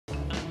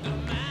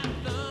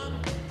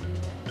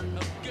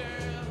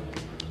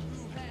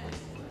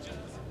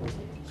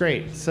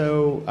Great.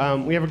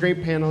 So we have a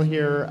great panel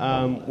here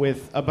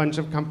with a bunch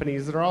of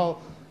companies that are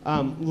all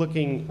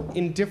looking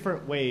in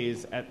different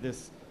ways at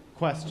this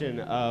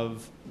question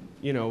of,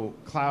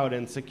 cloud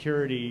and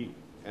security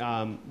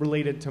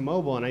related to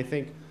mobile. And I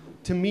think,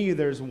 to me,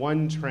 there's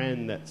one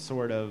trend that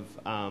sort of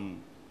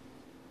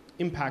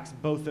impacts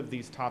both of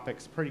these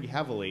topics pretty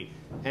heavily.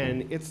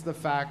 And it's the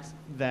fact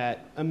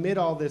that amid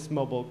all this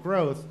mobile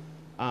growth,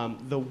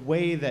 the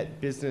way that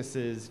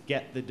businesses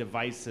get the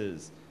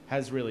devices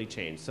has really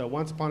changed. So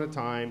once upon a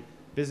time,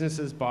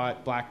 businesses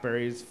bought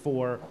BlackBerries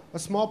for a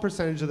small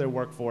percentage of their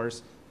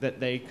workforce that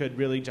they could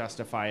really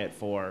justify it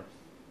for.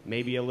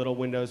 Maybe a little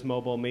Windows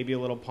Mobile, maybe a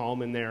little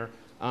Palm in there.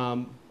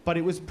 But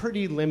it was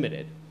pretty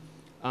limited.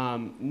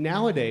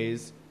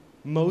 Nowadays,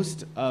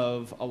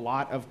 a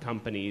lot of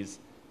companies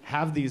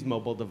have these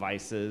mobile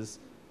devices,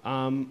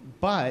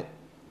 but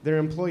their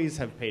employees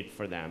have paid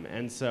for them.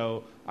 And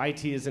so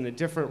IT is in a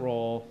different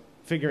role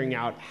figuring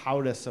out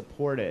how to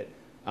support it.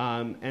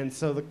 And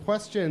so the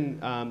question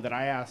that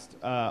I asked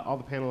all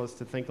the panelists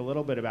to think a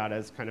little bit about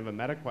as kind of a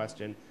meta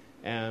question,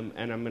 and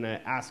I'm going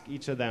to ask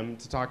each of them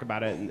to talk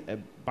about it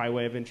by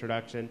way of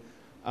introduction,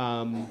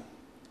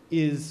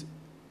 is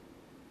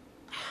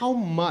how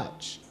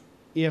much,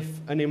 if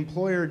an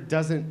employer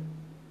doesn't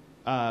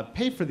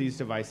pay for these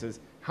devices,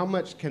 how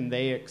much can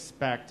they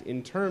expect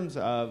in terms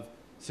of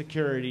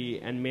security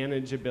and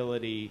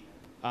manageability?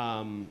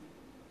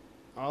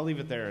 I'll leave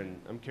it there, and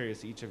I'm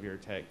curious each of your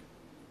take.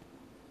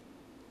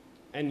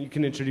 And you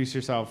can introduce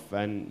yourself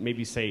and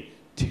maybe say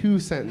 2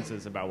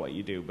 sentences about what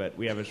you do, but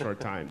we have a short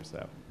time,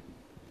 so.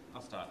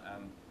 I'll start.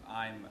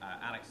 I'm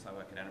Alex. I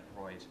work at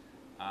Enterproid,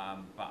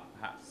 but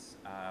perhaps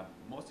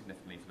more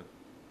significantly, for the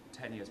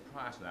 10 years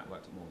prior to that,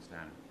 worked at Morgan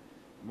Stanley.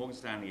 Morgan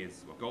Stanley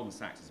is, well, Goldman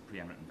Sachs is a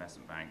preeminent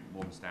investment bank.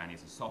 Morgan Stanley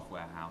is a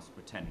software house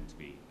pretending to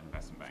be an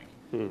investment bank.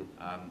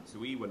 So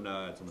we were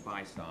nerds on the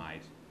buy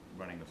side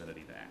running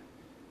mobility there.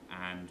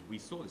 And we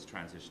saw this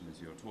transition,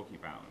 as you were talking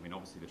about. I mean,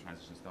 obviously, the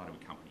transition started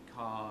with company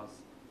cars.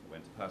 It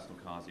went to personal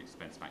cars, the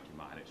expense back your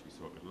mileage. We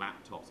saw it with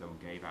laptops. Everyone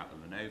gave out the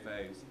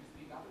Lenovo's.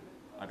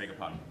 I beg your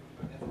pardon.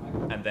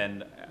 And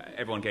then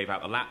everyone gave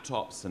out the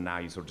laptops, and now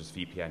you sort of just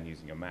VPN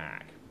using a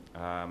Mac.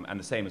 And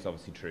the same is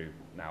obviously true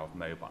now of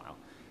mobile.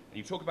 And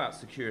you talk about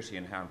security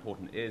and how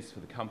important it is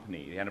for the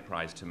company, the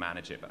enterprise, to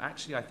manage it. But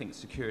actually, I think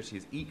security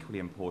is equally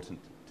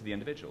important to the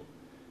individual.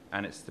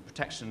 And it's the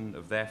protection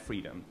of their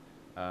freedom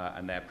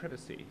and their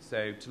privacy.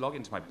 So to log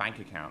into my bank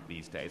account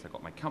these days, I've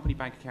got my company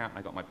bank account and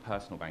I've got my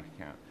personal bank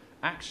account.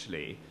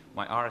 Actually,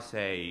 my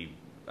RSA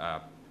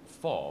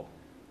fob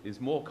is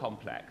more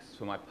complex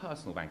for my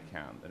personal bank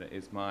account than it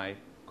is my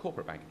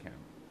corporate bank account.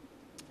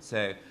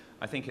 So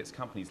I think it's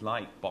companies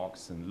like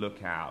Box and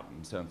Lookout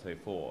and so on and so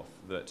forth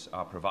that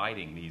are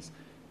providing these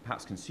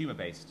perhaps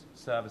consumer-based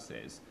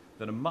services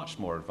that are much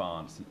more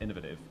advanced and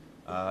innovative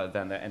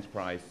than their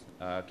enterprise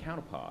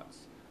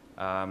counterparts.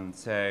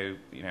 So,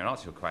 in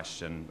answer to your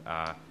question,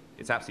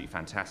 it's absolutely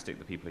fantastic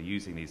that people are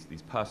using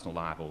these personal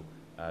liable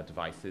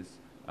devices.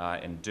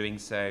 In doing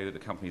so, the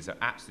companies are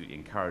absolutely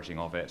encouraging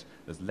of it.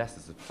 There's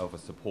less of a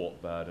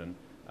support burden.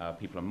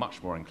 People are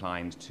much more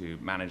inclined to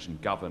manage and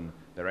govern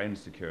their own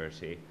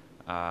security.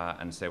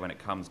 And so when it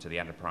comes to the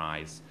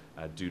enterprise,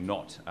 do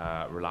not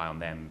rely on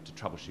them to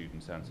troubleshoot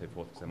and so on and so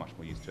forth, because they're much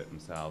more used to it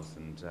themselves.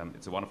 And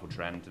it's a wonderful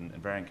trend and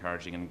very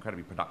encouraging and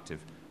incredibly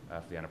productive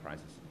for the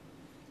enterprises.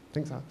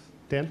 Thanks, Alex.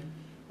 Dan?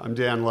 I'm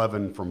Dan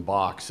Levin from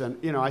Box,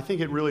 and I think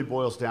it really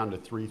boils down to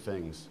 3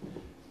 things.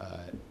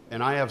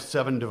 And I have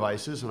 7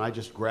 devices, and I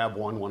just grab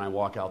one when I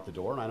walk out the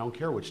door, and I don't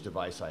care which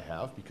device I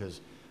have, because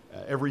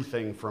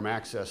everything from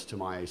access to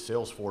my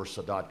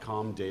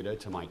Salesforce.com data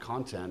to my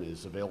content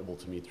is available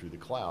to me through the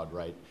cloud,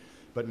 right?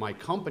 But my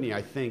company,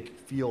 I think,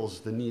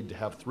 feels the need to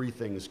have 3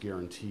 things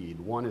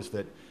guaranteed. One is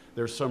that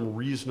there's some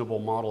reasonable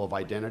model of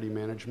identity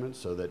management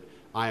so that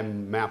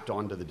I'm mapped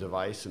onto the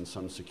device in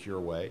some secure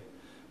way.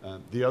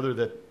 The other,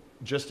 that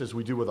just as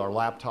we do with our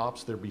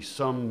laptops, there be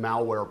some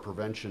malware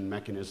prevention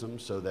mechanism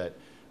so that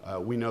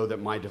we know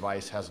that my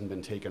device hasn't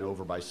been taken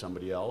over by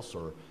somebody else,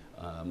 or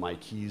my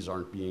keys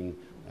aren't being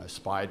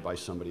spied by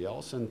somebody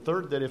else. And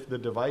third, that if the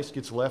device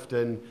gets left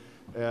in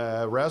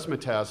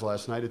razzmatazz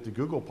last night at the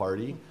Google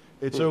party,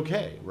 it's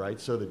okay,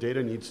 right? So the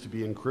data needs to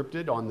be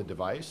encrypted on the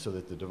device so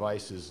that the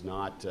device is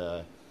not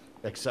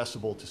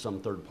accessible to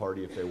some third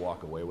party if they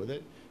walk away with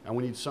it. And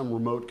we need some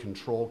remote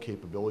control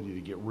capability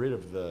to get rid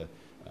of the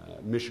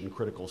mission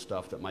critical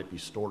stuff that might be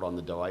stored on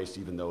the device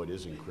even though it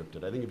is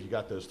encrypted. I think if you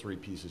got those 3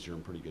 pieces, you're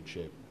in pretty good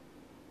shape.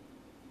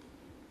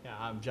 Yeah,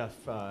 I'm Jeff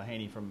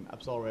Haney from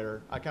AppCelerator.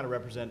 I kind of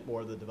represent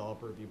more of the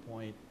developer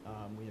viewpoint.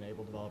 We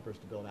enable developers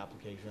to build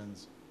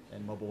applications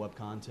and mobile web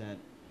content.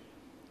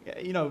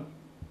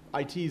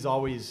 IT is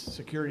always,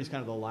 security is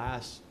kind of the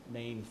last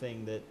main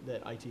thing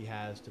that IT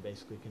has to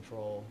basically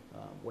control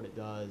what it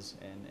does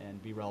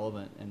and be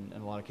relevant in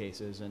a lot of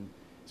cases. And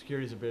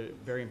security is a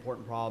very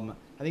important problem.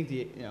 I think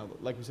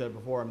like we said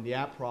before, the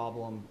app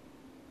problem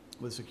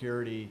with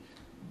security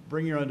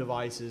bring your own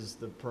device is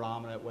the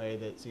predominant way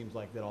that seems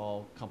like that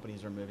all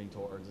companies are moving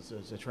towards.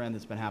 It's a trend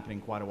that's been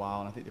happening quite a while,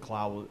 and I think the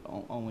cloud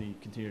will only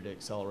continue to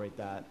accelerate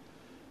that.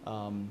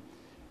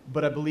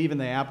 But I believe in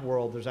the app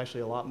world, there's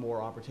actually a lot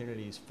more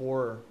opportunities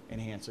for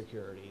enhanced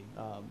security.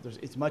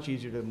 It's much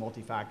easier to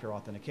multi-factor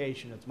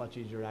authentication. It's much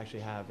easier to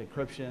actually have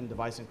encryption,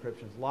 device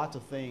encryption, lots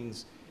of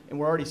things. And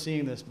we're already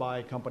seeing this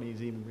by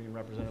companies even being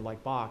represented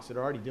like Box that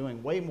are already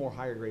doing way more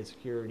higher grade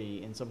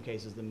security in some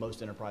cases than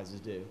most enterprises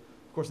do.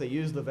 Of course, they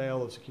use the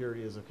veil of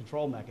security as a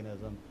control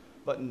mechanism,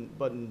 but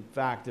in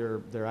fact,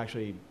 they're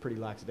actually pretty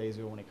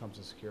lackadaisical when it comes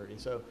to security.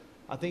 So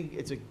I think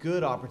it's a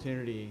good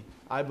opportunity,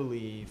 I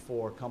believe,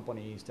 for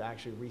companies to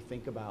actually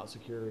rethink about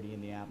security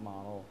in the app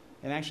model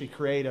and actually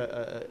create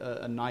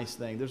a nice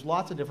thing. There's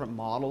lots of different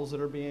models that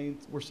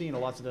we're seeing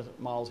lots of different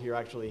models here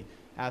actually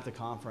at the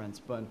conference,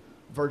 but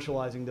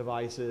virtualizing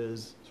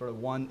devices, sort of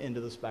one end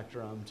of the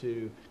spectrum,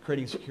 to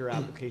creating secure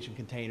application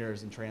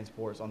containers and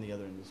transports on the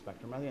other end of the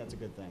spectrum. I think that's a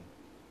good thing.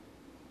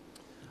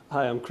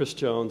 Hi, I'm Chris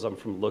Jones. I'm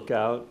from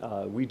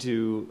Lookout. We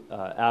do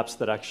apps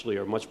that actually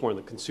are much more on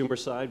the consumer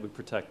side. We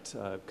protect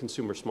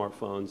consumer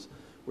smartphones.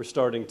 We're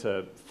starting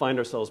to find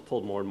ourselves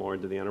pulled more and more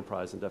into the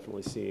enterprise, and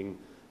definitely seeing,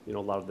 a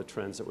lot of the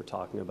trends that we're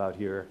talking about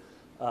here.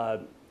 I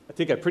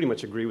think I pretty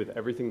much agree with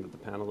everything that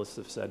the panelists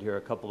have said here.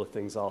 A couple of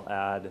things I'll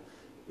add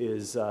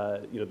is,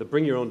 the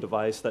bring your own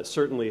device. That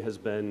certainly has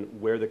been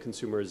where the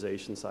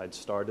consumerization side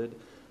started.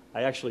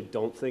 I actually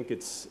don't think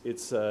it's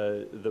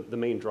the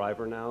main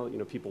driver now.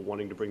 People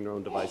wanting to bring their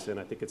own device in.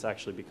 I think it's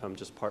actually become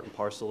just part and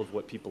parcel of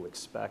what people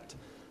expect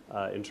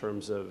in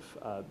terms of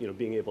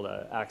being able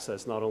to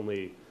access not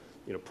only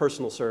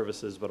personal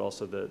services but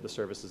also the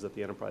services that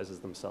the enterprises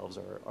themselves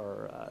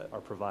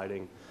are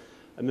providing.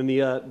 And then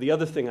the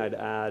other thing I'd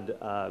add,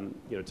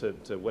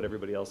 to what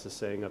everybody else is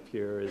saying up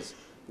here is,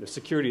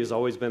 security has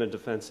always been a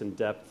defense in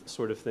depth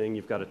sort of thing.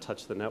 You've got to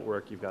touch the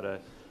network. You've got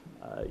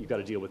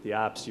to deal with the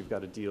apps. You've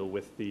got to deal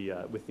with the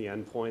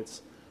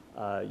endpoints.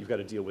 You've got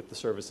to deal with the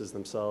services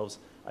themselves.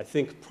 I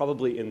think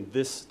probably in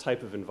this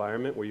type of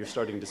environment where you're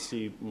starting to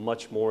see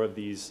much more of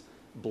these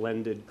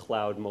blended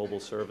cloud mobile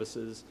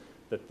services,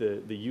 that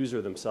the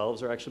user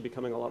themselves are actually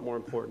becoming a lot more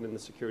important in the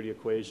security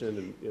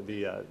equation,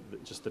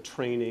 and just the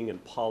training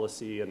and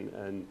policy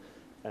and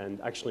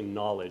actually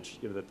knowledge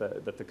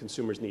that the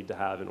consumers need to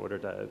have in order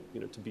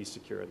to be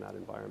secure in that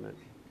environment.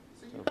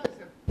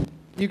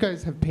 You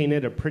guys have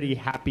painted a pretty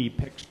happy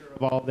picture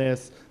of all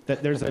this,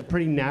 that there's a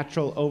pretty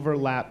natural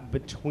overlap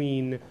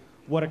between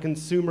what a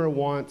consumer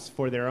wants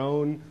for their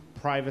own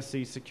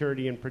privacy,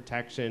 security, and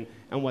protection,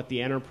 and what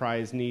the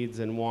enterprise needs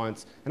and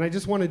wants. And I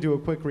just want to do a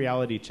quick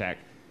reality check.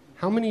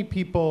 How many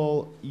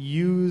people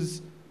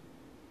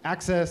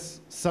access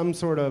some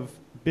sort of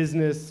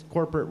business,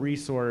 corporate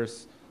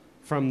resource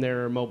from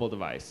their mobile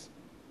device?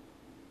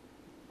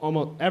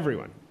 Almost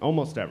everyone.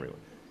 Almost everyone.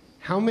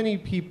 How many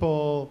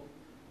people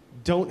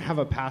don't have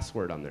a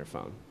password on their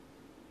phone?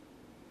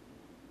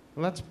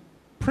 Well, that's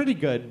pretty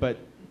good, but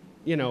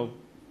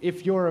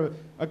if you're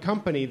a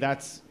company,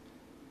 that's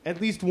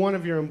at least one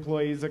of your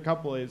employees, a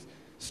couple, is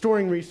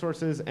storing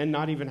resources and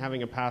not even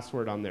having a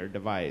password on their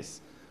device.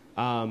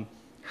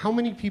 How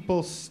many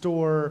people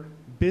store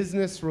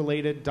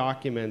business-related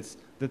documents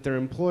that their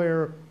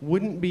employer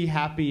wouldn't be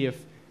happy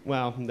if,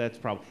 well, that's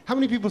probably. How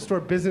many people store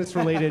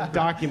business-related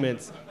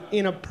documents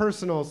in a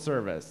personal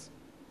service?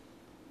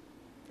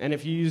 And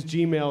if you use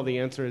Gmail, the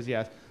answer is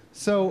yes.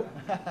 So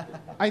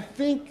I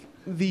think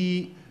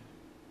the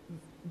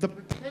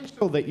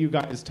potential that you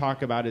guys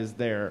talk about is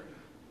there.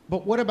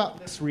 But what about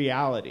this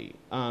reality,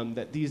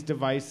 that these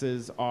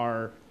devices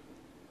are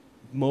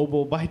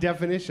mobile by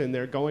definition?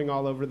 They're going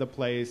all over the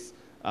place.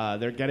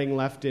 They're getting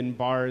left in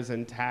bars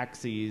and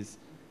taxis.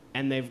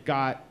 And they've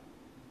got,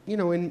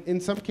 in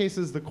some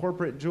cases, the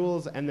corporate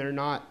jewels, and they're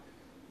not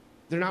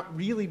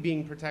really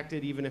being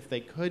protected even if they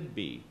could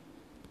be.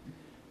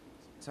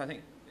 So I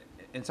think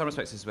in some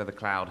respects, this is where the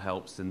cloud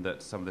helps, in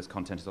that some of this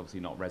content is obviously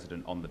not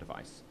resident on the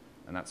device.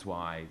 And that's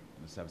why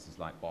services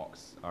like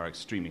Box are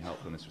extremely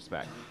helpful in this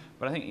respect.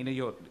 But I think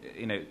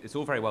it's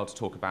all very well to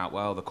talk about,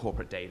 well, the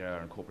corporate data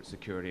and corporate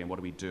security and what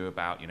do we do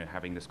about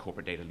having this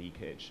corporate data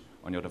leakage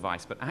on your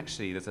device. But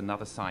actually, there's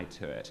another side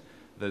to it.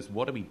 There's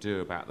what do we do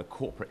about the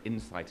corporate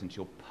insight into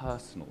your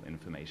personal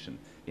information,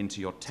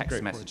 into your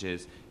text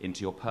messages,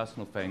 into your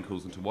personal phone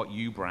calls, into what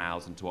you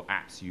browse, into what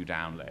apps you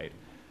download.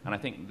 And I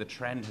think the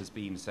trend has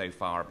been so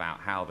far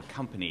about how the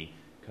company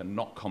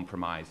cannot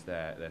compromise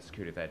their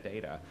security of their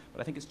data.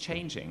 But I think it's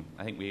changing.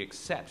 I think we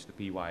accept the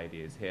BYOD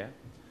is here.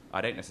 I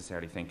don't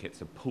necessarily think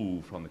it's a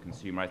pull from the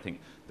consumer. I think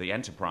the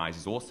enterprise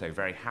is also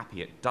very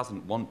happy. It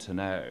doesn't want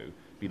to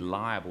be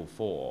liable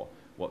for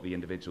what the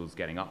individual's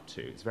getting up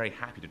to. It's very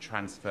happy to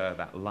transfer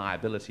that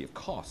liability of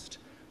cost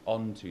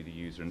onto the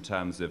user in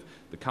terms of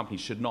the company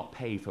should not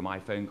pay for my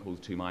phone calls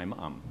to my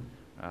mum.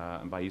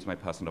 And by using my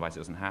personal device, it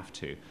doesn't have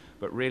to.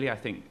 But really, I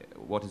think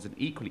what is an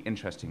equally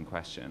interesting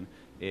question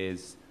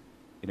is,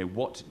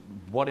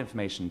 what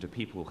information do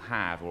people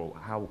have, or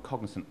how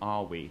cognizant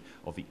are we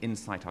of the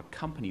insight our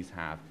companies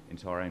have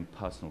into our own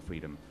personal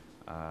freedom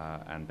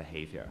and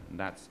behavior. And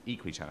that's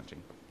equally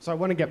challenging. So I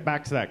want to get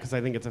back to that because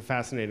I think it's a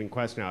fascinating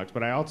question, Alex.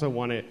 But I also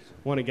want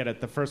to get at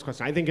the first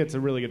question. I think it's a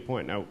really good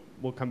point. Now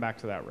we'll come back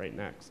to that right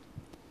next.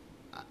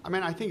 I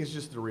mean, I think it's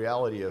just the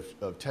reality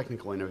of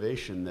technical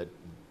innovation that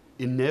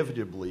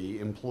inevitably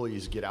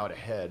employees get out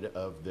ahead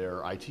of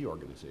their IT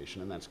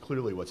organization, and that's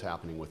clearly what's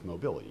happening with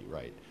mobility,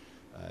 right?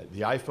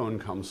 The iPhone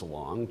comes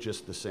along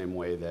just the same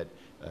way that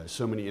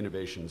so many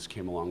innovations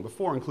came along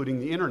before, including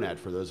the internet,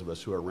 for those of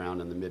us who are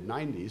around in the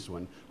mid-90s,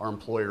 when our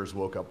employers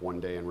woke up one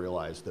day and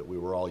realized that we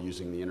were all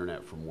using the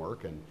internet from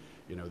work, and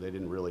they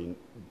didn't really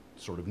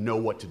sort of know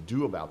what to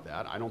do about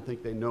that. I don't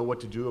think they know what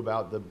to do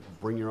about the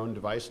bring your own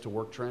device to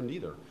work trend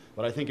either,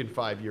 but I think in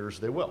 5 years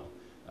they will.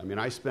 I mean,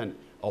 I spent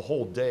a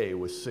whole day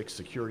with 6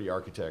 security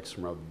architects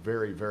from a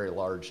very, very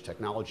large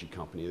technology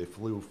company. They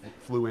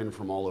flew in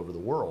from all over the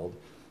world,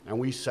 and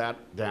we sat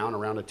down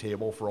around a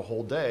table for a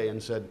whole day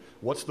and said,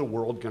 what's the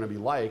world going to be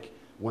like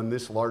when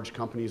this large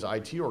company's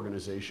IT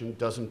organization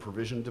doesn't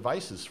provision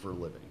devices for a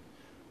living?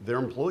 Their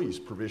employees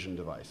provision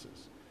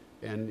devices.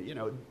 And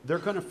they're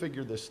going to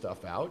figure this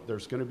stuff out.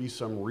 There's going to be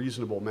some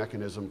reasonable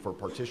mechanism for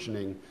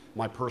partitioning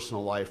my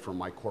personal life from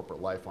my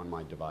corporate life on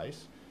my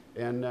device.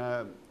 And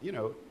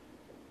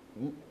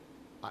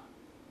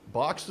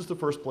Box is the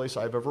first place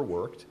I've ever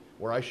worked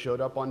where I showed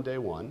up on day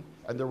one,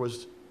 and there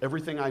was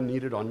everything I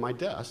needed on my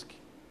desk.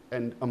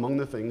 And among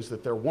the things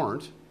that there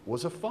weren't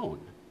was a phone,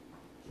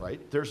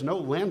 right? There's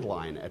no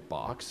landline at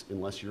Box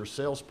unless you're a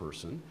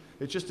salesperson.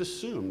 It's just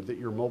assumed that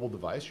your mobile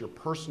device, your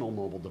personal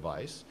mobile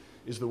device,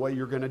 is the way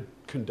you're going to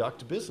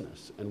conduct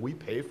business. And we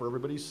pay for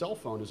everybody's cell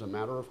phone as a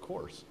matter of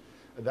course.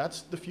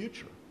 That's the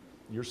future.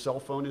 Your cell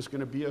phone is going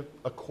to be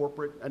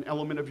an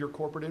element of your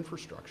corporate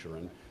infrastructure,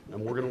 and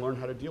we're going to learn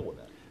how to deal with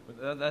that.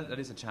 But that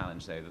is a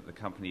challenge, though, that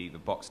the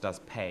Box does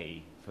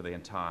pay for the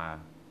entire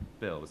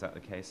bill. Is that the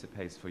case? It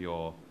pays for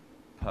your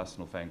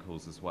personal phone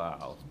calls as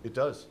well? It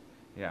does.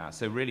 Yeah,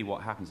 so really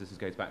what happens,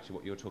 goes back to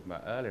what you were talking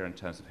about earlier in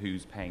terms of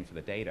who's paying for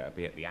the data,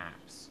 be it the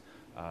apps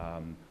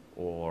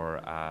or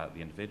the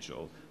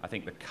individual. I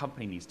think the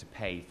company needs to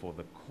pay for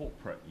the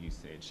corporate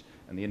usage,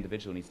 and the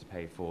individual needs to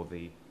pay for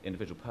the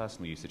individual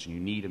personal usage, and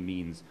you need a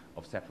means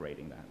of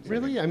separating that.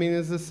 Really? I mean,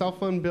 is the cell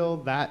phone bill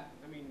that...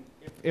 I mean,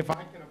 if I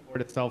can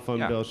afford a cell phone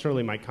bill,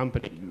 surely my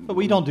company... But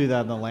we don't do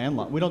that in the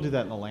landline. We don't do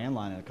that in the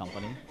landline in a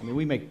company. I mean,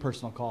 we make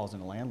personal calls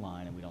in a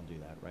landline, and we don't do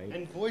that, right?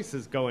 And voice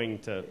is going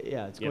to...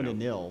 Yeah, it's going to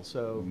nil,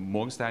 so...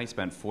 Morgan Stanley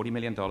spent $40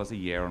 million a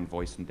year on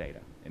voice and data.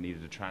 It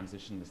needed to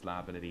transition this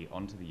liability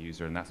onto the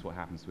user, and that's what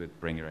happens with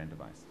bring your own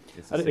device.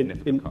 It's a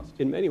significant cost.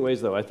 In many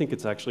ways, though, I think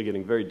it's actually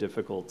getting very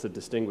difficult to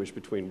distinguish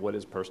between what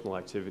is personal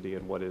activity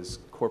and what is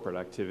corporate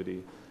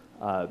activity.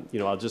 A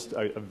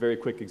very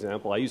quick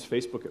example. I use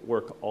Facebook at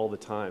work all the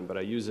time, but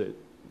I use it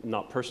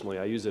not personally.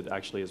 I use it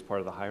actually as part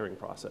of the hiring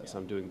process.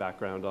 I'm doing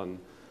background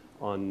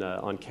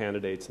on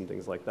candidates and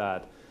things like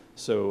that.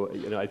 So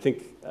I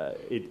think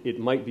it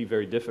might be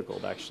very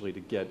difficult actually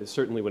to get,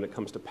 certainly when it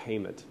comes to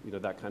payment,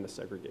 that kind of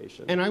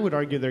segregation. And I would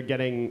argue they're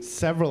getting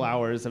several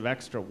hours of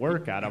extra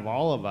work out of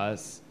all of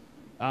us.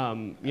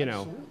 I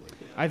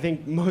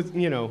think most,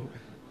 the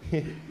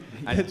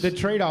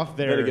trade-off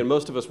there. Then again,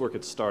 most of us work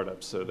at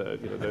startups, so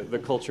the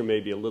culture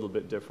may be a little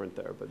bit different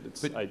there. But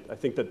I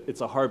think that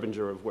it's a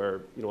harbinger of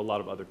where a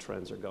lot of other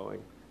trends are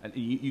going. And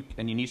you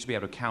need to be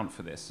able to account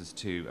for this as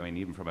to, I mean,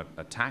 even from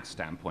a tax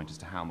standpoint, as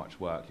to how much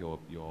work your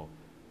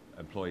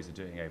employees are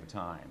doing over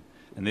time.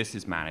 And this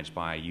is managed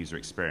by user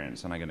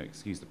experience. And I'm going to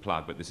excuse the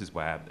plug, but this is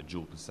where the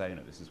dual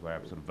persona, this is where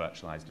a sort of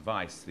virtualized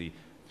device,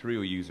 through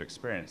your user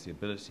experience, the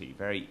ability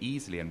very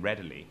easily and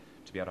readily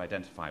to be able to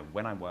identify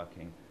when I'm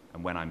working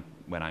and when I'm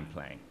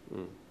playing.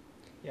 Mm.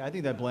 Yeah, I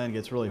think that blend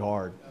gets really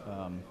hard.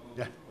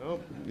 Yeah.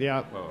 Well,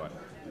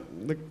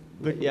 the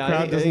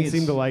crowd doesn't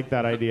seem to like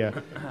that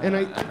idea. And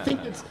I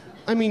think it's,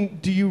 I mean,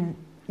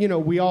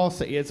 we all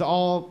say it's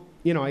all,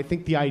 I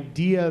think the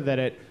idea that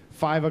at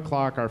 5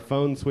 o'clock our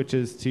phone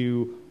switches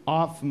to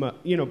off mode,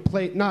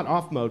 not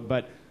off mode,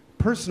 but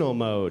personal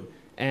mode.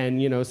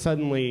 And,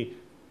 suddenly,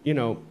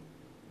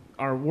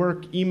 our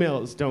work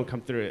emails don't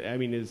come through. I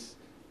mean,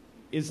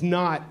 is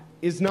not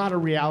a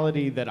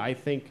reality that I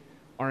think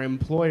our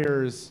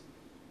employers,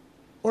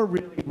 or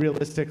really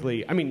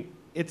realistically, I mean,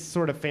 it's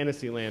sort of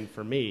fantasy land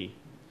for me.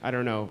 I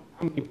don't know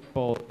how many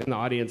people in the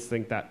audience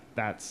think that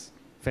that's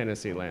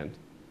fantasy land.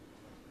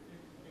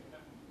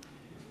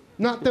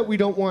 Not that we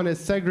don't want to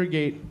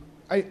segregate.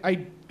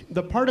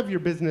 The part of your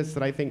business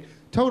that I think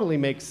totally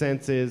makes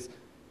sense is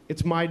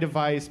it's my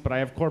device, but I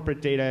have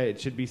corporate data. It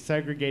should be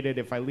segregated.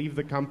 If I leave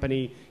the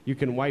company, you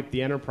can wipe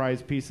the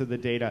enterprise piece of the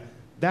data.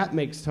 That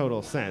makes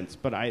total sense.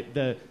 But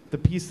the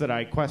piece that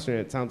I question,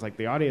 it sounds like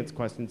the audience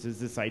questions, is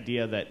this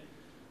idea that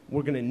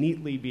we're going to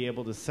neatly be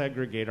able to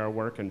segregate our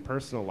work and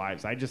personal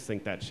lives. I just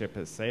think that ship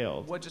has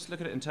sailed. Well, just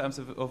look at it in terms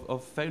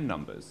of phone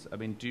numbers. I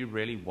mean, do you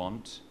really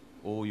want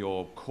all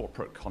your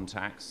corporate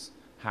contacts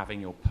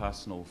having your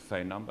personal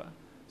phone number?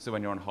 So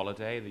when you're on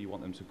holiday, you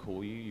want them to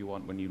call you. You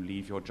want when you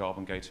leave your job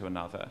and go to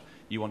another.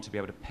 You want to be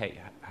able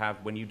to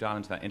when you dial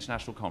into that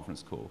international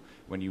conference call,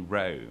 when you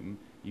roam,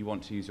 you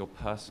want to use your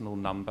personal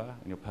number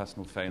and your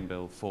personal phone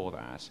bill for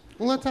that.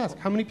 Well, let's ask,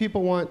 how many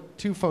people want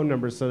 2 phone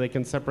numbers so they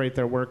can separate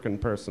their work and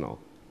personal?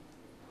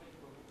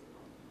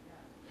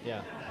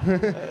 Yeah.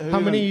 How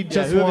many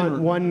just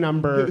want one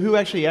number? Who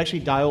actually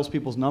dials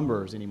people's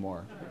numbers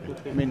anymore?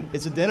 I mean,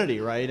 it's identity,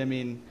 right? I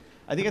mean,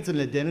 I think it's an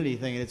identity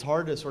thing, and it's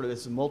hard to sort of,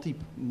 it's multi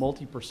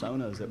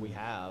personas that we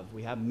have.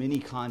 We have many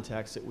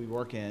contexts that we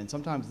work in,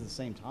 sometimes at the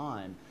same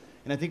time.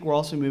 And I think we're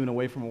also moving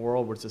away from a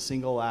world where it's a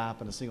single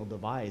app and a single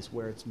device,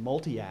 where it's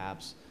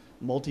multi-apps,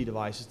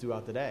 multi-devices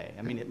throughout the day.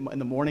 I mean, in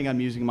the morning I'm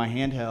using my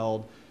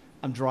handheld.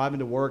 I'm driving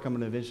to work. I'm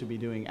going to eventually be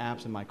doing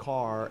apps in my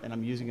car, and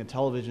I'm using a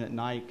television at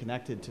night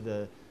connected to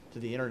the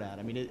internet.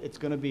 I mean, it's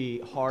going to be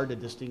hard to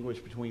distinguish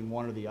between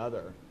one or the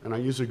other. And I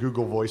use a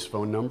Google Voice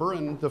phone number,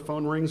 and the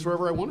phone rings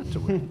wherever I want it to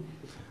ring.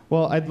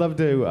 Well, I'd love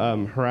to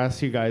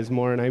harass you guys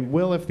more, and I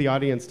will if the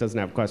audience doesn't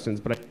have questions,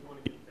 but I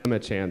want to give them a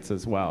chance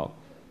as well.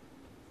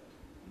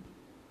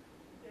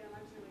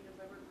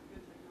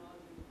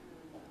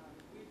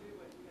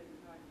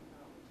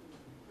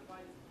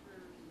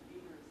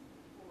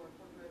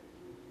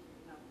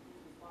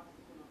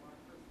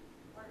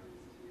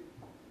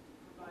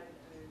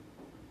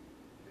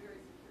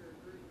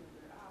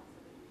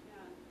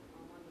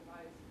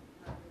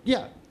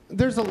 Yeah,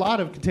 there's a lot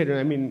of container.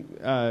 I mean,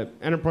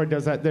 Enterproid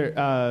does that. There,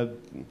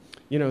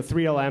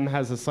 3LM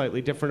has a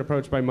slightly different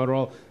approach by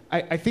Motorola.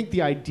 I think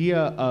the idea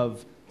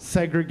of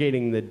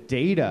segregating the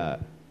data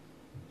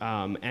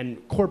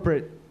and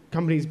corporate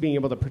companies being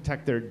able to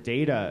protect their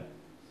data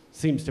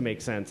seems to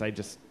make sense. I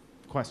just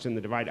question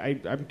the divide.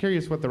 I'm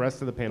curious what the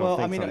rest of the panel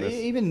thinks on this.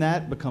 Even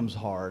that becomes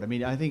hard. I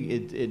mean, I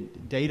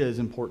think data is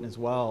important as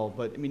well,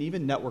 but I mean,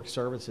 even network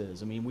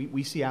services. I mean,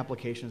 we see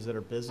applications that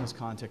are business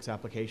context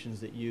applications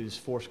that use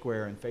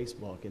Foursquare and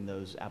Facebook in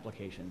those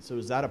applications. So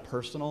is that a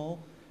personal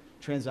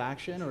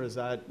transaction, or is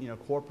that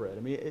corporate?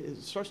 I mean,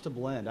 it starts to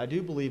blend. I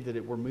do believe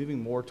that we're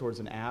moving more towards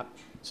an app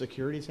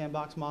security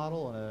sandbox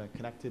model and a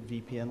connected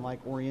VPN-like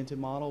oriented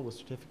model with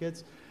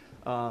certificates.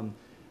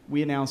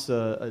 We announced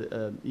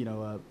a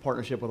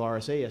partnership with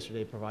RSA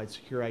yesterday to provide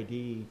secure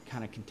ID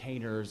kind of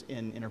containers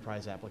in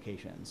enterprise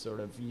applications,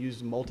 sort of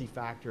use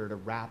multi-factor to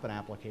wrap an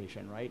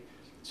application, right?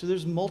 So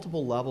there's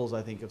multiple levels,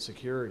 I think, of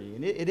security.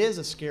 And it is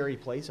a scary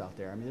place out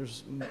there. I mean,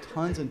 there's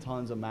tons and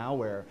tons of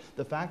malware.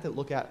 The fact that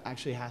Lookout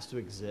actually has to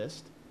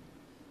exist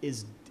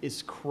is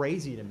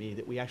crazy to me,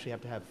 that we actually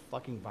have to have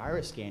fucking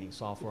virus scanning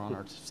software on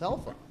our cell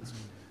phones.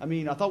 I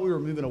mean, I thought we were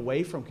moving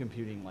away from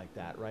computing like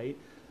that, right?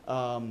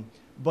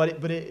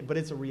 But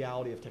it's a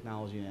reality of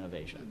technology and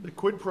innovation. The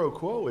quid pro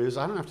quo is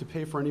I don't have to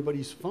pay for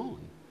anybody's phone.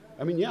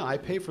 I mean, yeah, I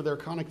pay for their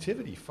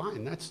connectivity.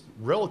 Fine, that's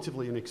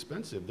relatively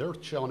inexpensive. They're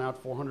shelling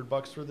out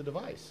 $400 for the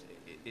device.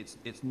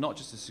 It's not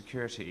just a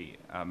security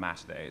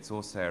matter, though. It's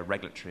also a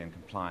regulatory and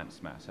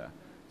compliance matter.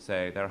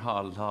 So there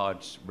are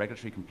large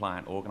regulatory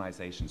compliant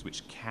organizations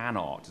which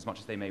cannot, as much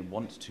as they may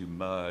want to,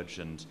 merge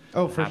and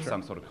have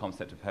some sort of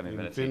concept of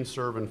permeability. In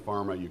FinServ and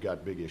pharma, you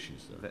got big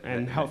issues there.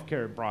 And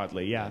healthcare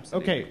broadly, yeah.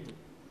 Absolutely. Okay,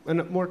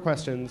 and more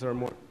questions or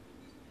more?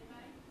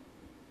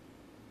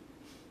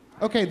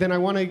 Okay, then I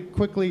want to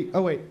quickly,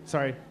 oh wait,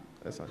 sorry.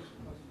 That's not.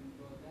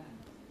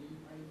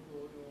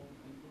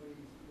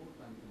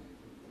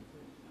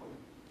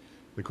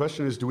 The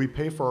question is, do we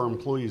pay for our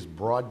employees'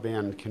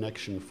 broadband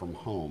connection from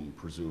home,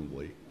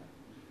 presumably?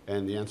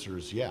 And the answer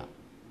is yeah.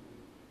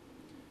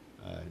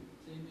 See,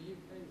 in the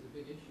UK, there's a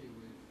big issue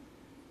with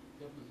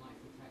government likes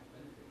the tax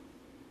benefits.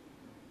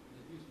 And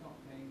if you start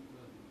paying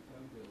for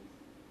phone bills,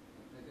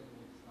 they're going to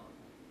want to start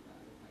that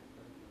as a tax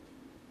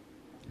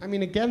benefit. I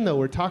mean, again, though,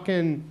 we're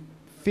talking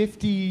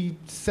 50,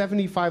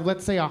 75,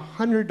 let's say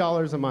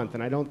 $100 a month,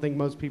 and I don't think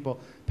most people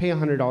pay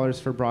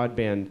 $100 for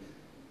broadband.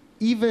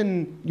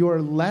 Even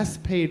your less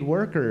paid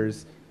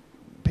workers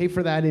pay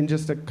for that in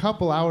just a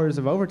couple hours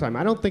of overtime.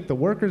 I don't think the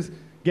workers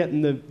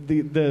getting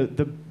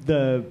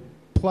the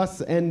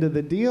plus end of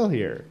the deal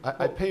here.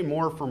 I pay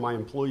more for my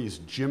employees'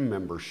 gym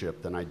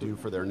membership than I do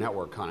for their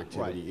network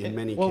connectivity in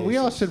many cases. Well, we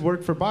all should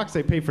work for Box.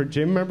 They pay for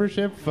gym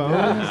membership,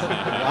 phones.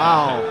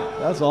 Wow,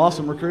 that's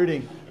awesome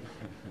recruiting.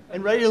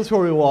 And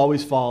regulatory will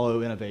always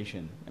follow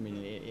innovation. I mean,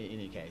 in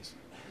any case.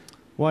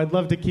 Well, I'd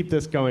love to keep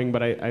this going,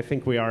 but I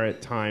think we are at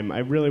time. I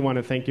really want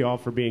to thank you all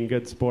for being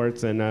good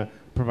sports and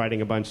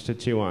providing a bunch to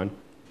chew on.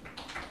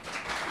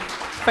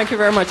 Thank you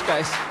very much,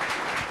 guys.